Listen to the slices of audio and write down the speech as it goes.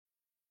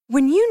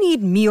When you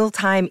need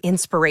mealtime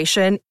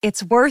inspiration,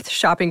 it's worth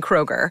shopping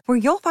Kroger, where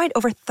you'll find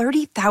over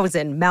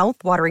 30,000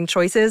 mouth-watering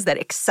choices that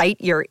excite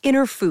your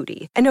inner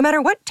foodie. And no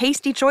matter what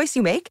tasty choice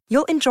you make,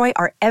 you'll enjoy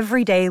our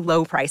everyday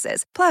low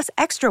prices, plus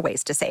extra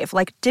ways to save,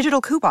 like digital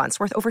coupons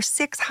worth over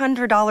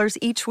 $600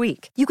 each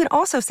week. You can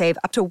also save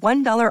up to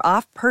 $1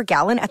 off per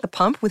gallon at the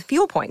pump with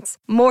fuel points.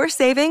 More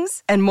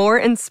savings and more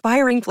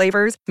inspiring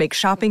flavors make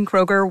shopping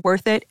Kroger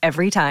worth it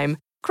every time.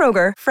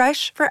 Kroger,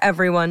 fresh for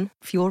everyone.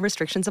 Fuel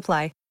restrictions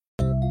apply.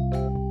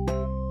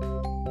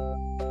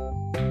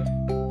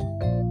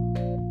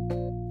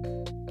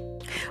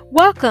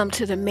 Welcome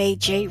to the May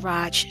J.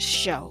 Raj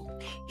Show.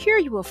 Here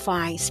you will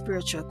find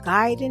spiritual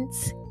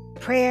guidance,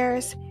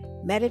 prayers,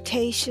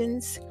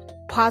 meditations,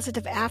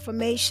 positive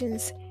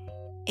affirmations,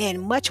 and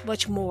much,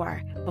 much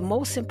more. But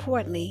most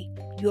importantly,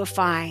 you will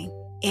find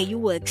and you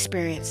will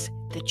experience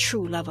the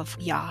true love of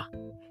Yah.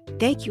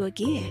 Thank you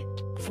again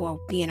for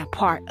being a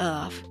part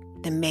of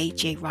the May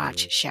J.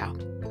 Raj Show.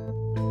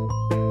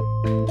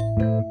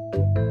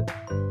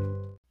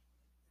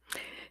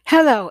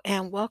 Hello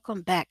and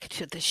welcome back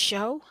to the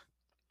show.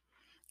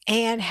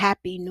 And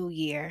Happy New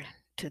Year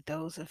to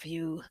those of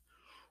you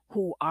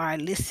who are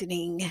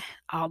listening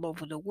all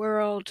over the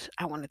world.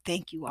 I want to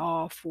thank you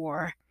all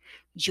for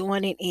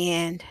joining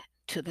in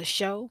to the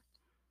show.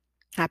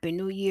 Happy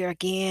New Year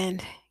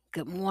again.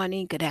 Good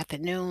morning, good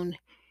afternoon,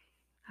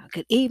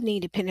 good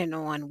evening, depending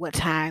on what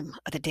time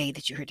of the day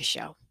that you hear the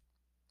show.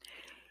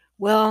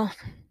 Well,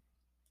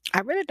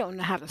 I really don't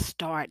know how to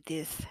start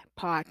this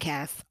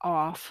podcast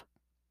off,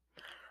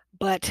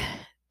 but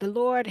the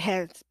Lord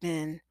has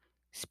been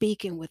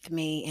speaking with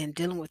me and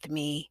dealing with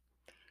me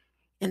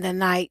in the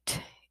night,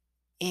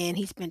 and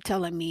he's been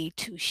telling me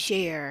to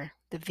share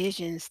the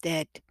visions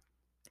that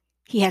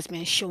he has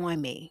been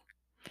showing me.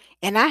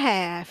 And I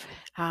have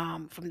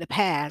from the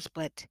past,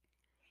 but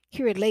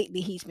here lately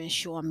he's been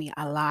showing me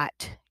a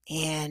lot,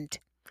 and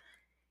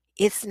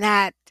it's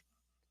not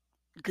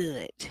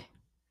good.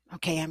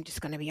 Okay, I'm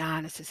just going to be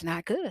honest, it's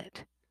not good.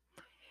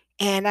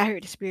 And I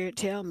heard the Spirit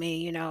tell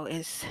me,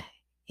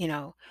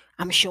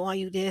 I'm showing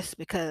you this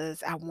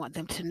because I want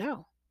them to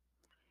know.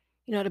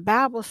 The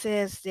Bible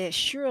says that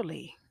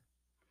surely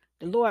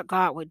the Lord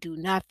God would do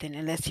nothing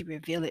unless he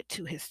reveal it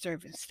to his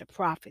servants, the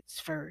prophets,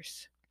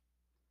 first.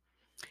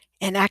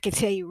 And I can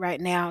tell you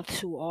right now,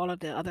 to all of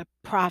the other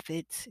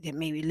prophets that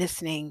may be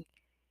listening,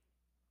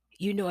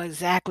 you know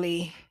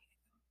exactly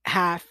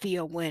how I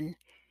feel when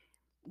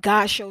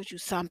God shows you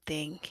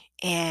something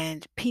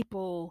and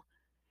people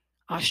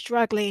are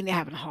struggling, they're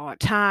having a hard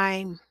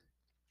time,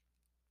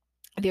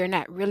 they're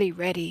not really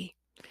ready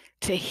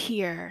to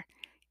hear,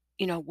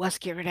 what's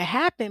going to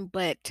happen,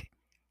 but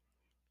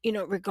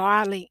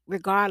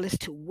regardless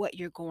to what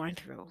you're going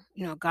through,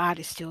 God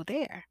is still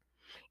there.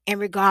 And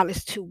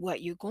regardless to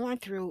what you're going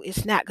through,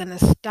 it's not going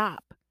to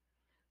stop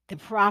the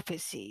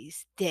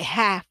prophecies that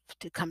have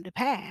to come to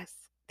pass.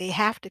 They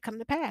have to come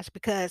to pass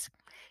because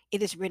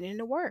it is written in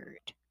the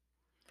word.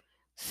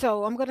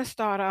 So I'm going to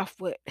start off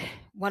with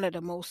one of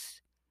the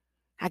most,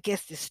 I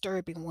guess,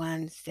 disturbing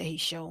ones that he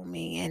showed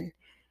me. And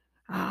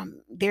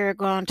there are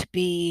going to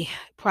be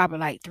probably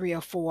like 3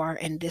 or 4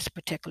 in this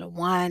particular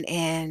one.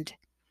 And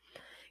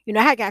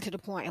I got to the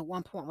point at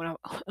one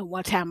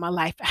time in my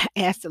life, I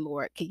asked the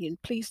Lord, can you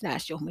please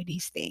not show me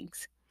these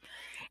things?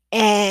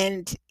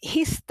 And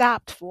he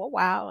stopped for a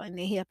while and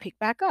then he'll pick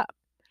back up.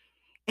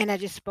 And I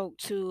just spoke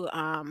to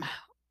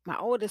my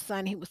oldest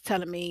son. He was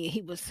telling me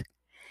he was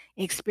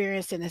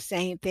experiencing the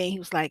same thing. He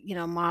was like,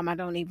 Mom, I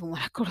don't even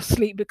want to go to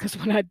sleep because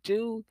when I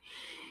do,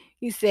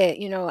 he said,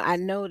 I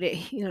know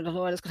that, the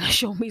Lord is going to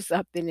show me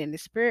something in the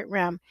spirit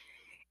realm.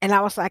 And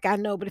I was like, I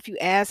know, but if you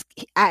ask,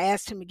 I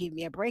asked him to give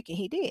me a break and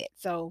he did.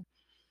 So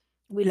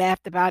we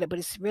laughed about it, but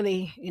it's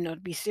really, to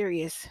be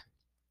serious,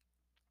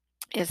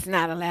 it's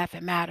not a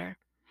laughing matter.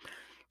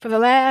 For the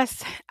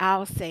last,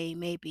 I'll say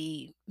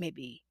maybe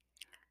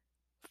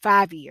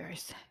 5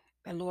 years,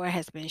 the Lord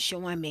has been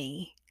showing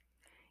me.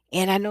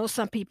 And I know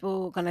some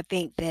people are going to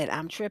think that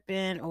I'm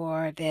tripping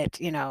or that,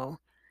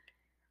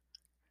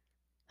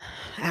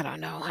 I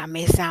don't know, I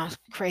may sound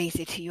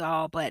crazy to you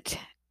all, but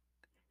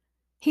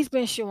he's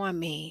been showing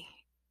me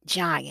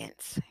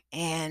giants.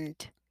 And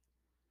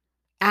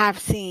I've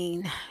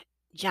seen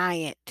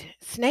giant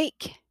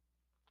snake.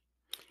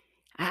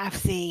 I've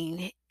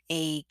seen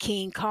a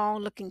King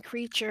Kong looking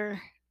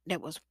creature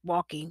that was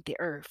walking the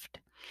earth.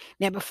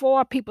 Now,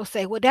 before people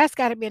say, well, that's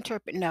got to be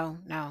interpreted. No.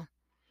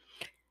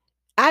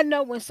 I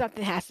know when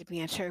something has to be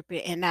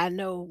interpreted, and I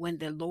know when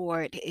the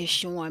Lord is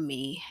showing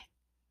me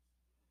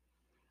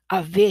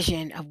a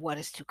vision of what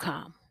is to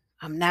come.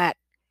 I'm not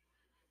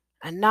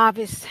a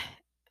novice,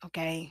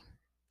 okay?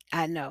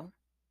 I know.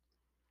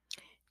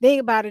 Thing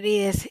about it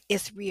is,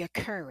 it's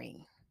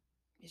reoccurring.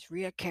 It's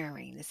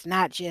reoccurring. It's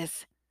not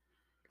just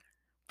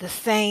the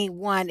same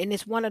one, and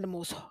it's one of the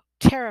most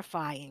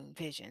terrifying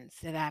visions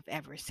that I've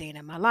ever seen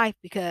in my life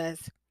because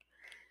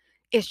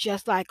it's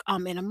just like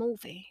I'm in a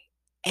movie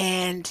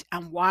and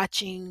I'm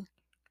watching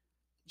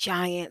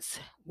giants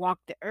walk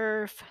the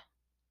earth.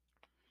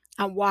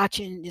 I'm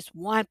watching this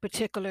one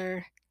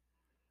particular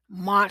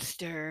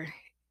monster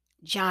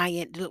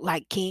giant, look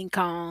like King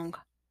Kong,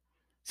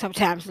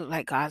 sometimes look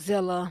like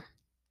Godzilla,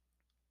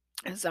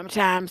 and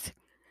sometimes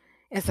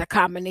it's a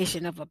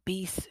combination of a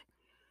beast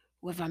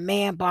with a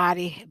man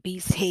body,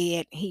 beast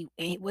head.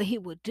 What he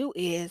would do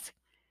is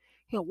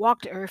he'll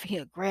walk the earth,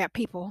 he'll grab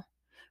people,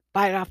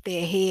 bite off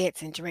their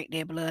heads, and drink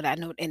their blood. I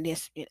know, and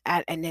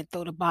then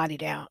throw the body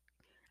down.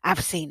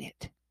 I've seen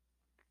it.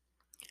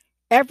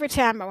 Every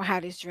time I would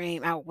have this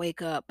dream, I would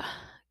wake up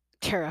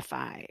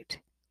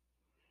terrified.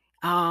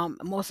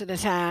 Most of the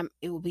time,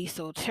 it would be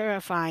so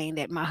terrifying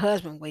that my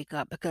husband wake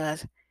up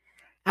because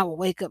I would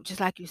wake up just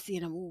like you see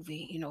in a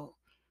movie.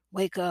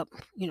 Wake up,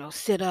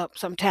 sit up.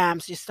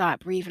 Sometimes just start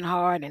breathing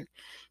hard, and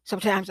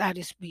sometimes I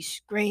just be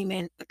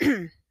screaming,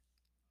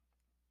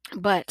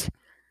 but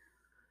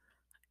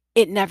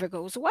it never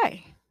goes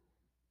away.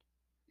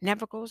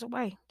 Never goes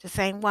away. The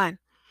same one.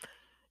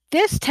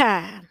 This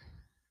time,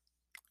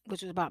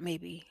 which was about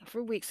maybe a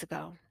few weeks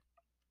ago,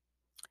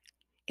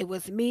 it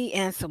was me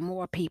and some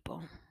more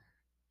people,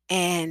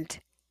 and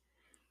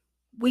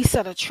we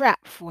set a trap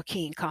for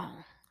King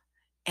Kong,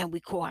 and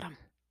we caught him.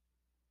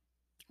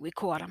 We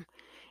caught him.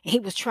 And he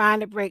was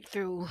trying to break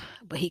through,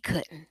 but he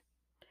couldn't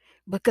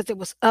because there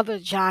was other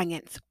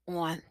giants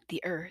on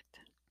the earth.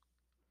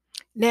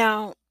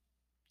 Now,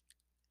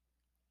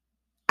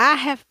 I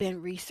have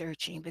been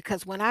researching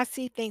because when I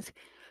see things,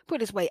 put it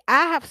this way,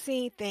 I have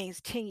seen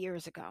things 10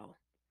 years ago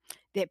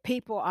that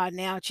people are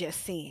now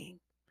just seeing.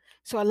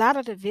 So a lot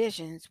of the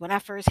visions, when I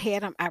first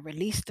had them, I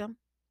released them.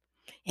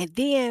 And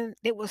then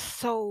it was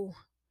so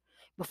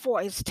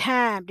before it's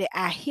time that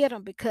I hit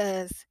them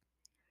because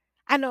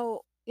I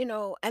know,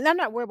 and I'm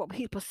not worried about what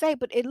people say,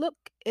 but it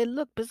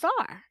looked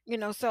bizarre,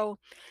 So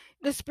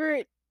the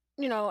spirit,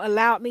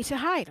 allowed me to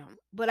hide them.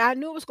 But I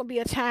knew it was going to be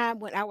a time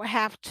when I would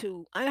have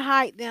to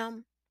unhide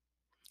them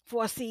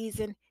for a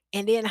season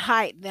and then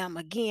hide them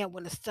again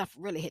when the stuff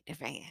really hit the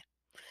fan.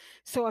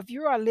 So if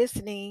you are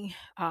listening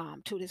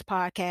to this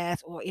podcast,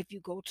 or if you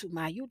go to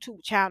my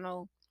YouTube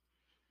channel,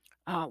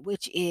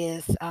 which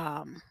is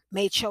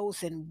May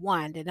Chosen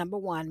One, the number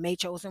one, May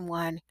Chosen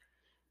One,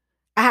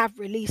 I have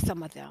released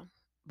some of them,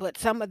 but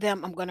some of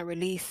them I'm going to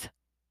release,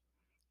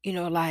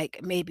 like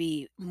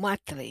maybe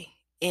monthly.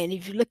 And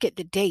if you look at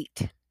the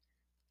date,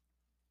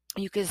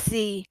 you can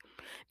see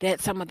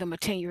that some of them are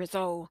 10 years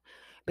old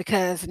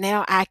because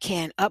now I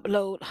can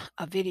upload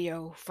a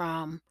video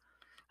from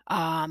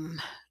um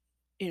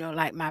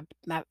like my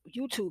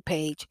YouTube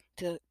page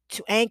to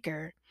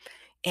Anchor,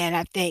 and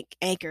I thank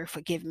Anchor for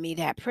giving me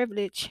that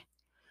privilege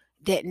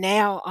that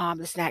now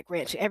it's not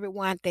granted to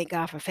everyone. Thank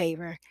God for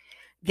favor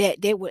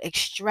that they would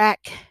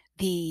extract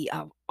the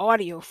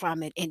audio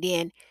from it, and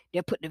then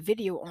they'll put the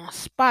video on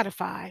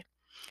Spotify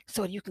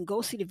so you can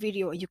go see the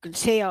video and you can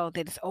tell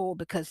that it's old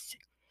because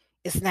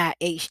it's not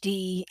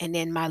HD, and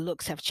then my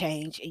looks have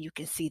changed and you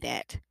can see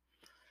that.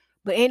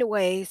 But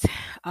anyways,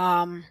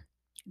 um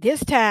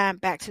this time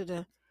back to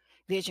the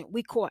vision,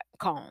 we caught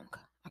Kong,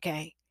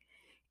 okay?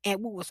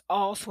 And we was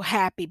all so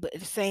happy, but at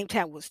the same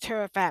time we was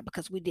terrified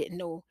because we didn't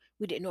know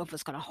if it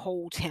was gonna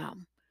hold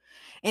him.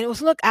 And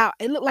it looked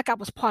like I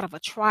was part of a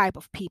tribe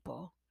of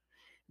people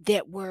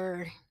that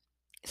were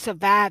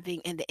surviving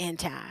in the end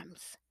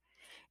times.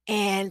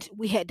 And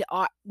we had to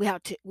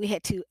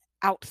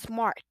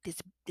outsmart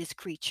this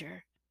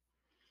creature.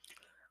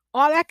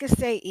 All I can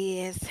say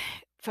is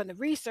from the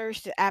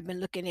research that I've been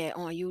looking at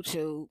on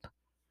YouTube,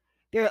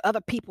 there are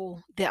other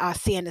people that are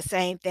seeing the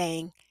same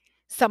thing.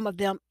 Some of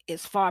them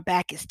as far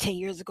back as 10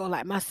 years ago,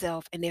 like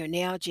myself, and they're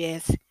now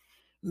just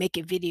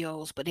making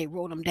videos, but they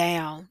wrote them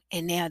down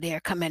and now they're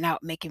coming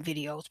out making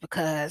videos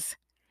because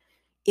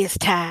it's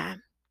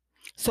time.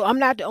 So I'm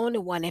not the only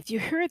one. If you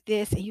heard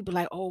this and you be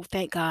like, oh,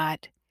 thank God,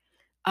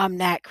 I'm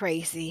not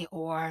crazy,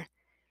 or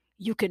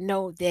you can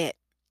know that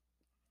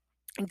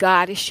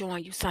God is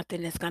showing you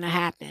something that's going to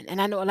happen.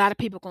 And I know a lot of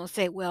people going to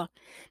say, well,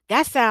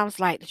 that sounds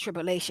like the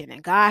tribulation,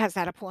 and God has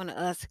not appointed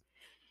us,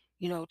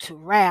 to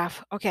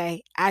wrath.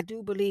 Okay, I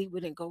do believe we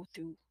didn't go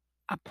through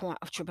a point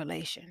of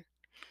tribulation,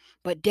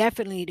 but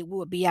definitely that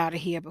we'll be out of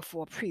here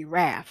before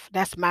pre-wrath.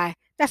 That's my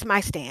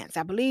stance.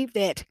 I believe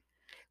that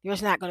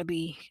there's not going to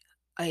be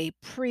a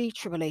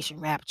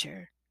pre-tribulation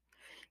rapture,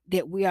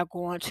 that we are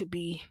going to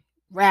be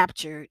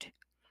raptured,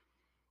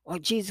 or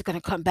Jesus is going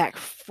to come back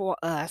for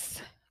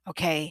us,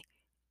 okay,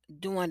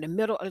 during the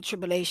middle of the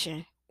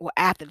tribulation or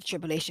after the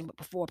tribulation, but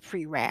before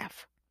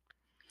pre-wrath.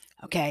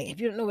 Okay, if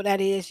you don't know what that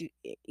is, you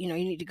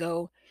need to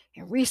go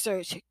and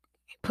research,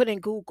 put in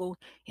Google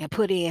and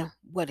put in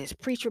what is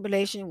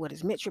pre-tribulation, what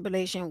is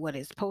mid-tribulation, what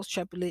is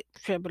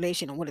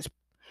post-tribulation, and what is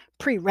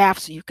pre-wrath,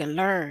 so you can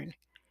learn.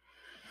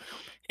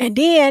 And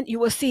then you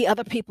will see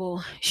other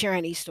people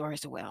sharing these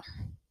stories as well.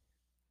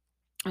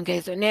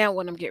 Okay, so now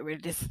when I'm getting rid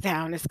of this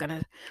sound,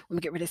 when we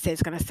get rid of this,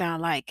 it's gonna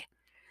sound like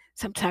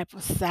some type of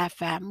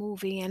sci-fi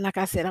movie. And like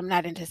I said, I'm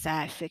not into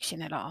science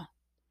fiction at all.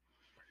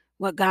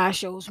 What God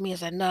shows me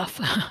is enough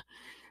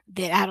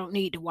that I don't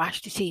need to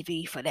watch the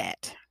TV for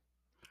that.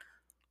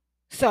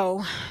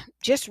 So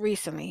just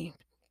recently,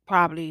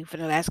 probably for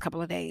the last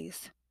couple of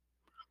days,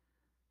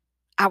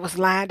 I was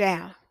lying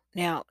down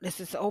Now, this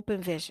is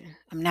open vision.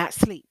 I'm not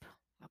asleep.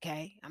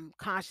 Okay. I'm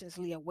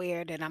consciously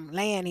aware that I'm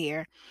laying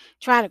here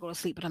trying to go to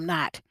sleep, but I'm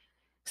not.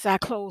 So I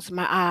close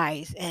my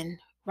eyes, and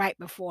right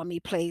before me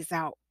plays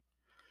out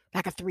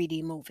like a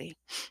 3D movie.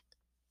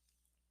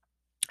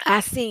 I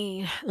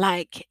seen,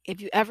 like,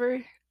 if you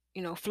ever,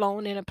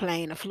 flown in a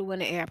plane or flew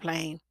in an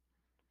airplane,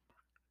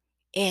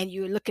 and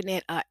you're looking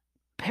at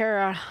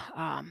para,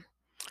 um,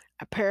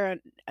 a para,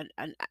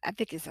 I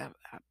think it's a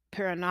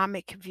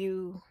panoramic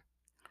view,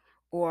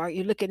 or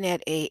you're looking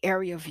at a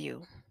area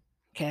view.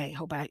 Okay,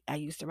 hope I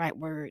used the right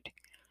word,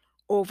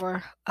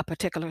 over a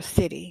particular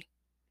city.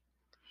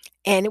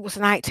 And it was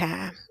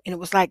nighttime, and it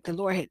was like the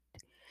Lord had,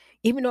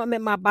 even though I'm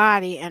in my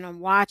body and I'm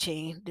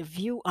watching, the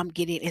view I'm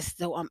getting is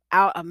though I'm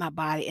out of my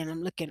body and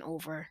I'm looking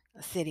over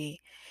a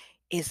city.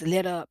 It's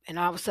lit up, and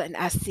all of a sudden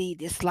I see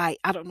this light.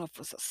 I don't know if it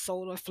was a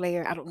solar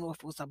flare. I don't know if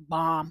it was a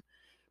bomb.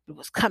 It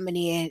was coming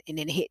in, and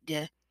then it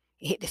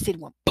hit the city,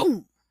 went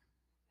boom,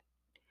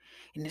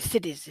 and the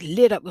city is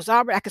lit up. It was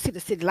already, I could see the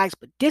city lights,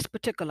 but this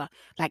particular,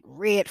 like,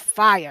 red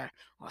fire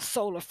or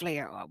solar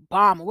flare or a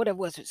bomb or whatever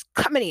it was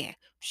coming in.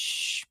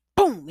 Shh,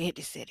 boom, it hit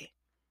the city,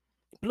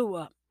 blew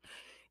up.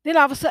 Then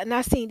all of a sudden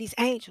I seen these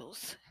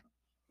angels.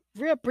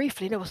 Real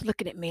briefly, they was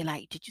looking at me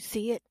like, "Did you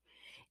see it?"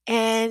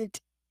 And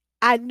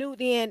I knew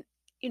then,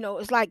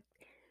 it's like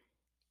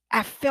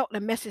I felt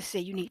the message say,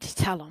 "You need to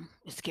tell them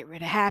it's getting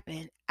ready to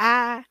happen."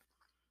 I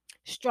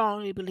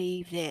strongly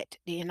believe that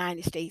the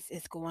United States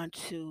is going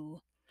to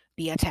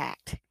be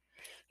attacked.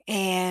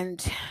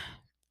 And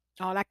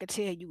all I can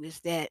tell you is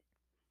that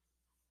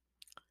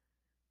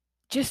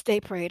just stay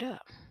prayed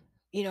up.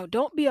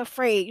 Don't be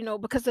afraid,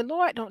 because the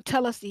Lord don't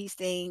tell us these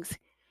things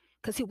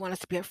because he wants us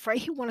to be afraid.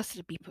 He wants us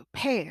to be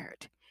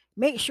prepared.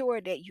 Make sure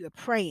that you're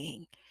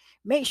praying.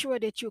 Make sure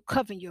that you're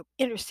covering, you're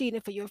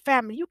interceding for your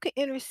family. You can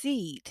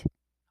intercede,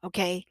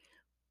 okay,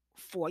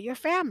 for your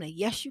family.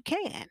 Yes, you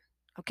can.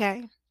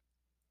 Okay.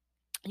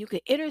 You can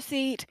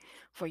intercede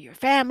for your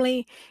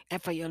family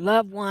and for your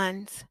loved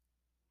ones,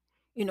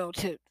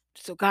 to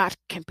so God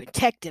can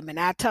protect them. And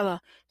I tell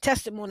a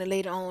testimony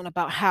later on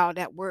about how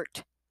that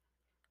worked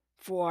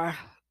for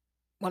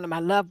one of my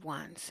loved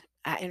ones.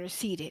 I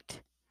interceded.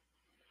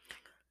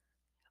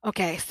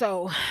 Okay,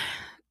 so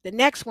the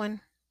next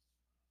one,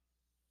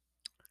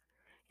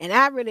 and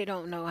I really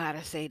don't know how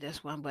to say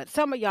this one, but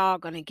some of y'all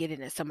gonna get it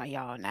and some of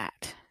y'all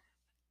not.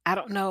 I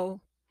don't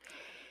know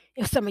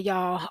if some of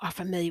y'all are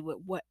familiar with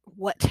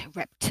what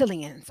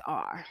reptilians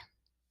are.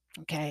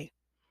 Okay.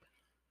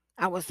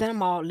 I was in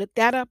them all, look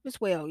that up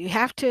as well. You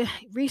have to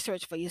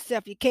research for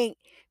yourself. You can't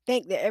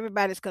think that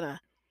everybody's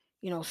gonna,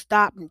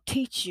 stop and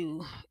teach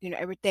you,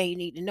 everything you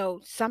need to know.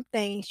 Some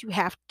things you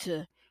have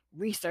to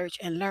research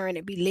and learn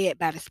and be led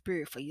by the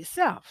spirit for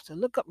yourself. So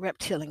look up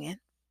reptilian.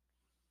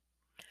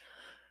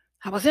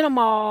 I was in a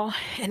mall,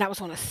 and I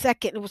was on a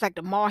second. It was like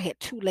the mall had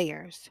two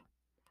layers.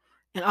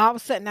 And all of a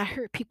sudden I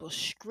heard people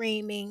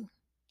screaming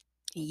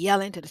and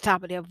yelling to the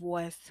top of their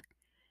voice.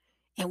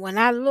 And when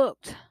I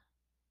looked,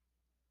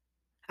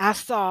 I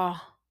saw,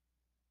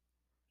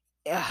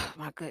 oh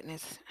my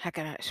goodness, how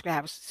can I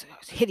describe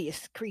a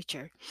hideous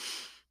creature?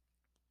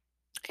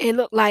 It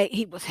looked like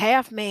he was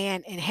half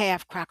man and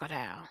half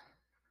crocodile.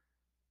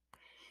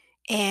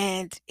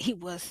 And he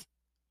was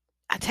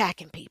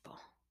attacking people.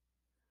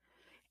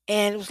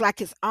 And it was like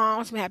his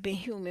arms may have been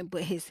human,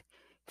 but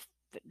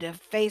the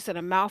face of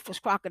the mouth was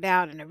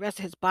crocodile, and the rest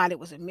of his body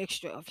was a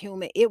mixture of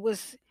human. It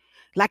was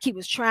like he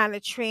was trying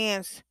to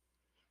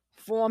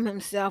transform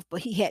himself,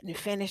 but he hadn't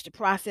finished the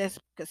process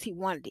because he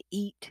wanted to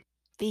eat,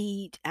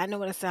 feed. I know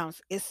what it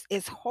sounds.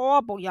 It's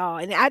horrible, y'all.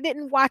 And I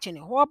didn't watch any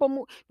horror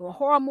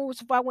movies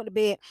before I went to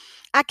bed.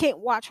 I can't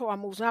watch horror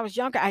movies. When I was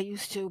younger, I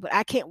used to, but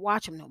I can't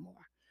watch them no more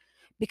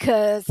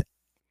because,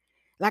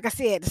 like I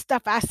said, the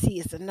stuff I see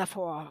is enough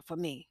horror for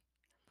me.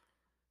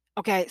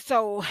 Okay,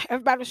 so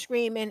everybody was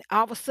screaming.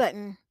 All of a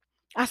sudden,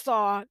 I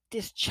saw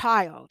this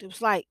child. It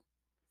was like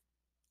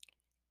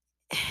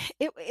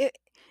it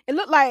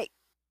looked like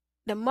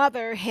the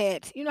mother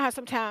had. You know how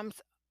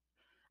sometimes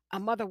a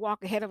mother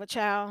walk ahead of a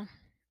child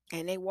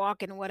and they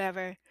walking or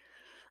whatever.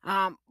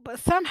 But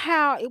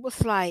somehow it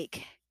was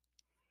like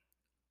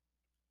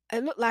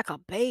it looked like a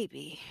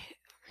baby.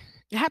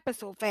 It happened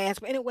so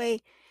fast. But anyway,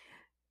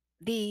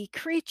 the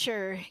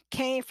creature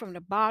came from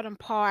the bottom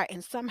part,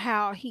 and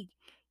somehow he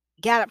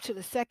got up to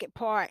the second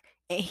part,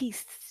 and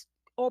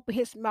opened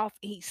his mouth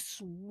and he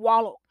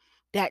swallowed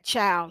that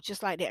child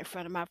just like that in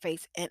front of my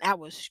face. And I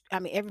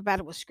mean,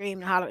 everybody was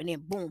screaming and hollering, and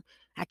then boom,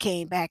 I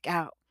came back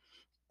out.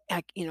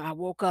 I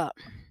woke up.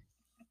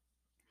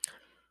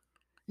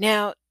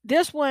 Now,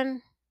 this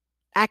one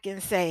I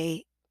can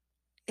say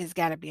it's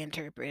got to be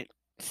interpreted,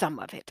 some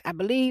of it. I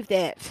believe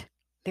that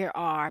there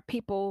are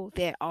people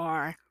that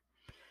are,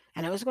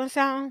 I know it's going to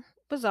sound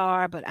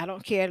bizarre, but I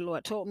don't care. The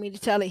Lord told me to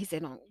tell it. He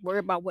said, don't worry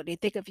about what they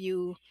think of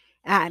you.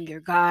 I am your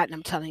God, and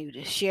I'm telling you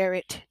to share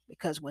it,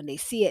 because when they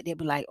see it, they'll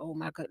be like, oh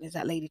my goodness,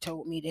 that lady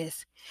told me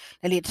this.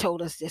 That lady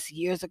told us this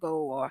years ago,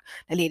 or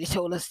that lady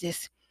told us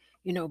this,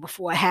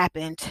 before it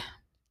happened.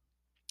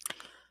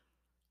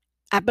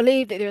 I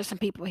believe that there are some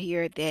people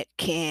here that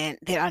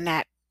are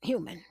not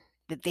human,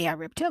 that they are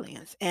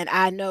reptilians. And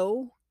I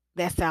know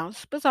that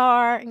sounds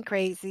bizarre and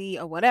crazy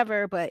or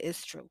whatever, but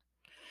it's true.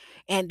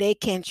 And they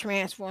can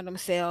transform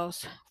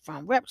themselves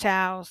from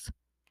reptiles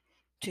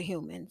to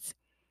humans.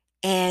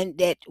 And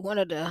that one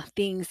of the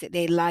things that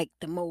they like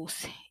the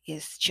most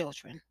is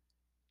children.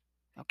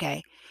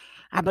 Okay.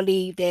 I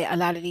believe that a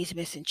lot of these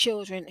missing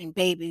children and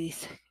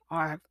babies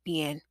are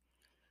being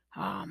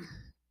um,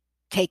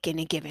 taken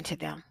and given to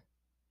them.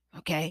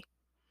 Okay.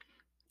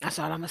 That's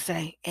all I'm gonna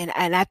say. And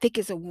I think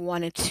it's a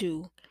one and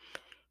two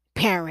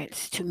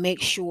parents to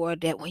make sure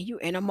that when you're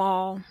in a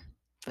mall,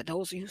 for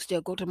those of you who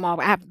still go to the mall,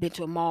 I haven't been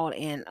to a mall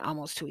in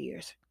almost 2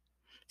 years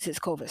since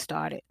COVID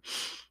started.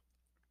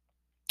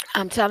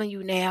 I'm telling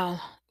you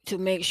now to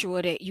make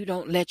sure that you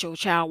don't let your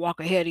child walk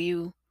ahead of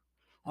you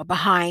or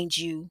behind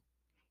you,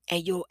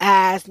 and your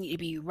eyes need to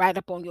be right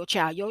up on your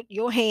child.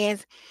 Your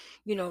hands,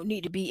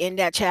 need to be in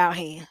that child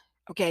hand.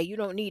 Okay, you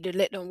don't need to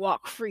let them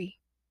walk free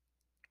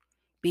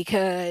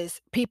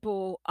because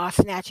people are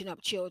snatching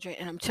up children,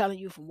 and I'm telling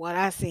you from what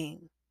I've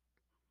seen,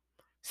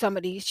 some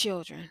of these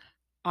children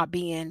are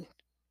being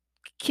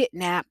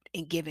kidnapped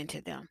and given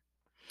to them.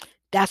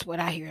 That's what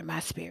I hear in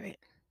my spirit.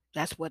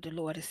 That's what the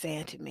Lord is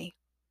saying to me.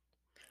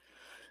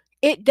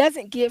 It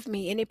doesn't give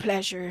me any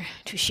pleasure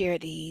to share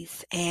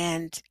these,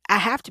 and I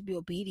have to be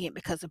obedient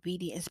because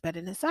obedience is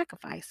better than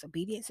sacrifice.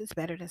 Obedience is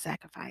better than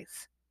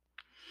sacrifice.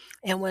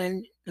 And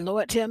when the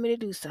Lord tell me to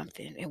do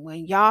something, and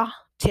when y'all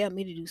tell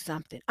me to do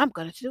something, I'm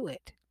going to do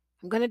it.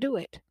 I'm going to do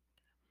it.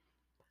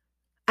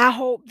 I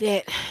hope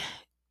that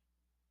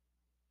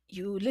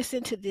you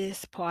listen to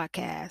this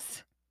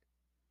podcast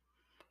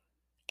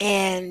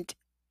and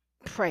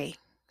pray,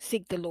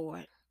 seek the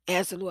Lord,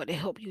 ask the Lord to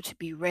help you to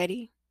be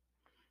ready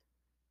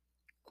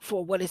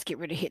for what is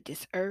getting ready to hit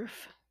this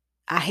earth.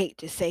 I hate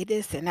to say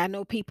this, and I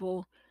know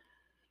people,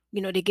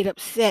 they get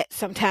upset.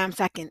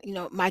 Sometimes I can,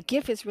 my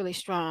gift is really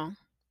strong,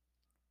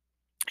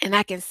 and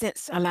I can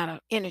sense a lot of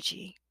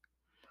energy.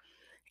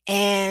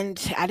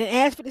 And I didn't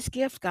ask for this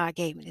gift. God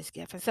gave me this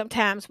gift. And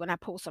sometimes when I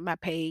post on my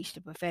page, The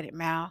Prophetic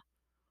Mouth,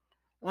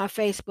 on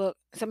Facebook,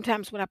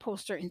 sometimes when I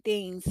post certain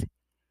things,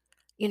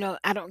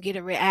 I don't get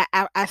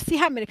I see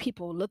how many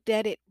people looked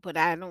at it, but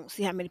I don't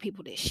see how many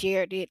people that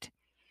shared it,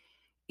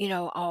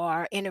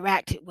 or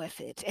interacted with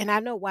it. And I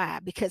know why,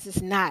 because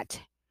it's not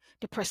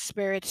the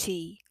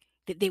prosperity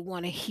that they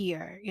want to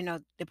hear,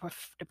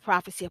 the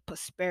prophecy of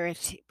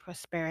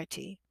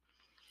prosperity,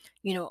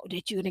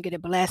 that you're going to get a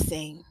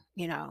blessing,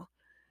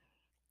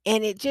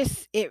 and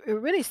it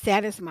really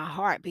saddens my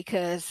heart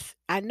because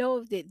I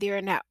know that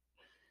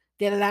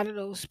that a lot of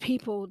those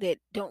people that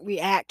don't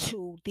react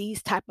to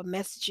these type of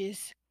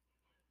messages,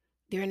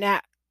 they're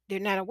not they're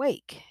not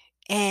awake.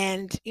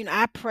 And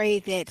I pray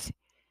that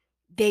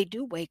they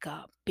do wake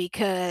up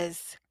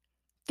because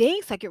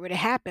things are getting ready to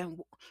happen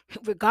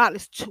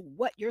regardless to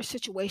what your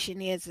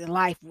situation is in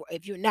life.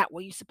 If you're not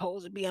where you're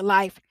supposed to be in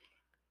life,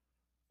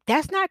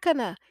 that's not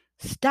gonna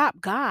stop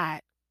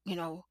God, you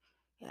know,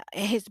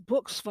 and his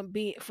books from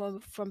being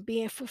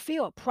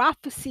fulfilled.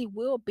 Prophecy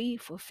will be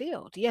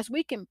fulfilled. Yes,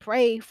 we can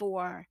pray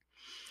for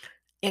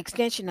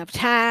extension of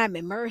time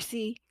and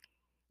mercy,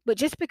 but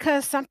just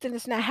because something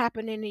is not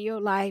happening in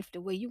your life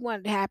the way you want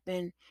it to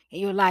happen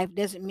in your life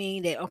doesn't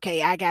mean that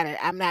okay,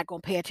 I'm not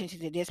gonna pay attention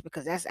to this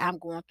because I'm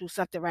going through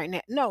something right now.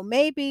 No,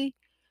 maybe,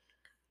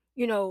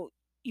 you know,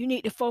 you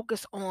need to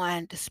focus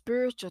on the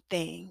spiritual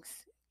things.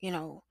 You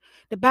know,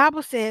 the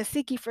Bible says,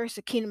 seek ye first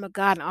the kingdom of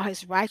God and all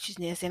his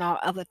righteousness, and all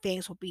other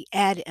things will be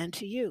added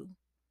unto you.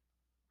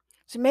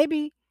 So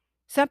maybe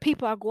some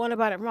people are going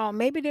about it wrong.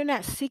 Maybe they're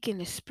not seeking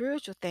the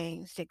spiritual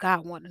things that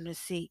God wants them to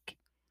seek.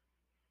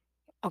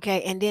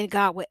 Okay, and then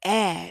God will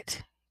add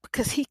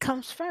because he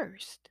comes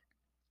first.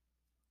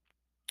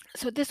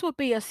 So this will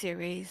be a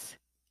series,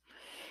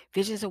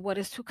 Visions of What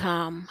Is to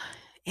Come,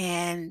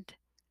 and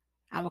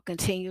I will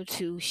continue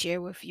to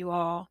share with you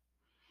all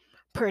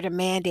per the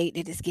mandate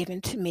that is given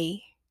to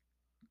me.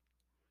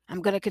 I'm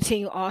going to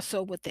continue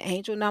also with the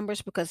angel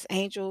numbers because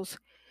angels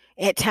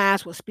at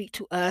times will speak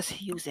to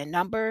us using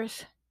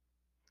numbers.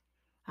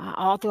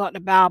 All throughout the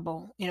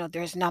Bible,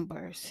 there's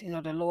numbers.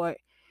 The Lord,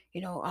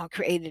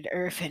 created the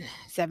earth in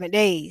 7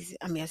 days.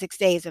 6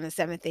 days. On the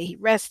seventh day, he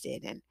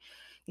rested. And,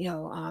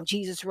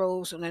 Jesus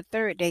rose on the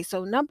third day.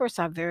 So numbers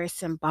are very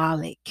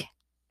symbolic.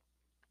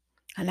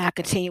 And I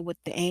continue with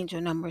the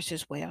angel numbers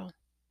as well.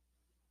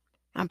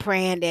 I'm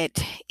praying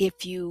that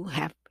if you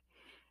have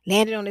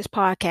landed on this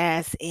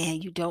podcast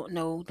and you don't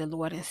know the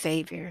Lord and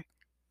Savior,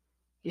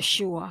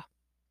 Yeshua,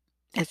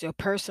 as your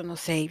personal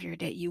Savior,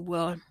 that you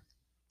will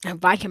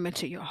invite him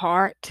into your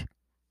heart,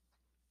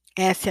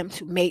 ask him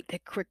to make the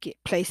crooked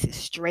places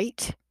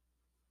straight,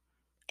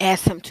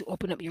 ask him to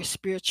open up your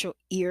spiritual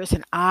ears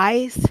and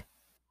eyes,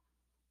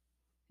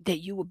 that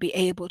you will be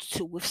able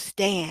to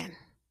withstand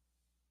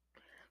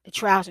the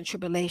trials and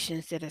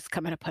tribulations that is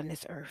coming upon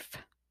this earth.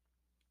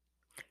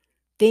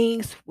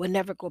 Things will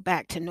never go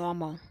back to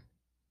normal.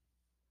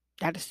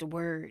 That is the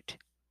word.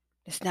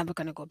 It's never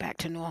going to go back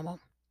to normal.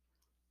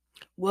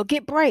 We'll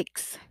get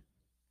breaks,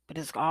 but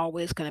it's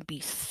always going to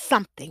be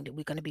something that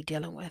we're going to be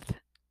dealing with.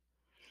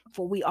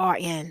 For we are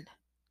in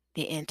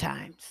the end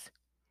times.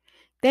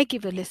 Thank you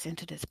for listening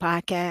to this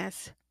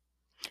podcast.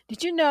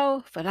 Did you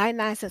know for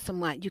 99 cents a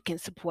month, you can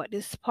support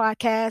this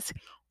podcast,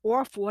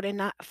 or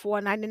 $4.99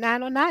 or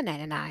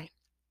 $9.99?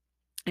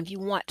 If you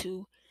want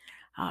to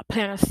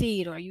plant a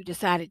seed, or you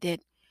decided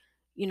that,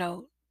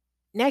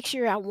 next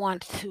year I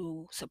want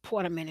to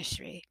support a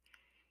ministry,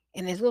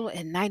 and as little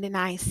as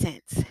 99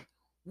 cents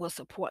will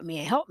support me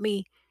and help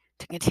me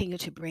to continue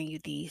to bring you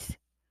these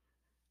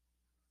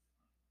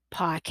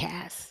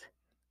podcasts.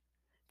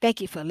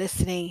 Thank you for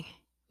listening.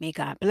 May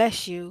God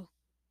bless you,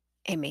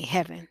 and may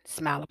heaven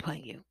smile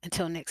upon you.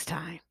 Until next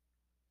time.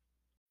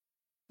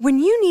 When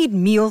you need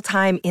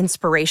mealtime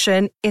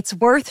inspiration, it's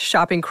worth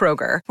shopping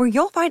Kroger, where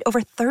you'll find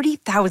over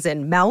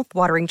 30,000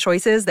 mouth-watering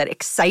choices that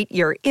excite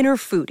your inner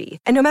foodie.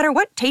 And no matter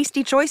what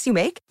tasty choice you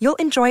make, you'll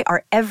enjoy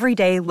our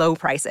everyday low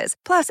prices,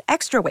 plus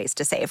extra ways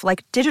to save,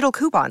 like digital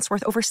coupons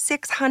worth over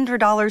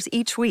 $600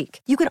 each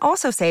week. You can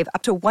also save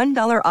up to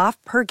 $1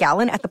 off per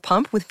gallon at the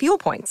pump with fuel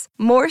points.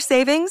 More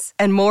savings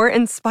and more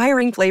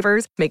inspiring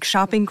flavors make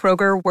shopping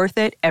Kroger worth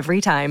it every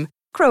time.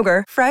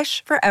 Kroger,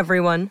 fresh for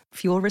everyone.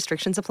 Fuel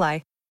restrictions apply.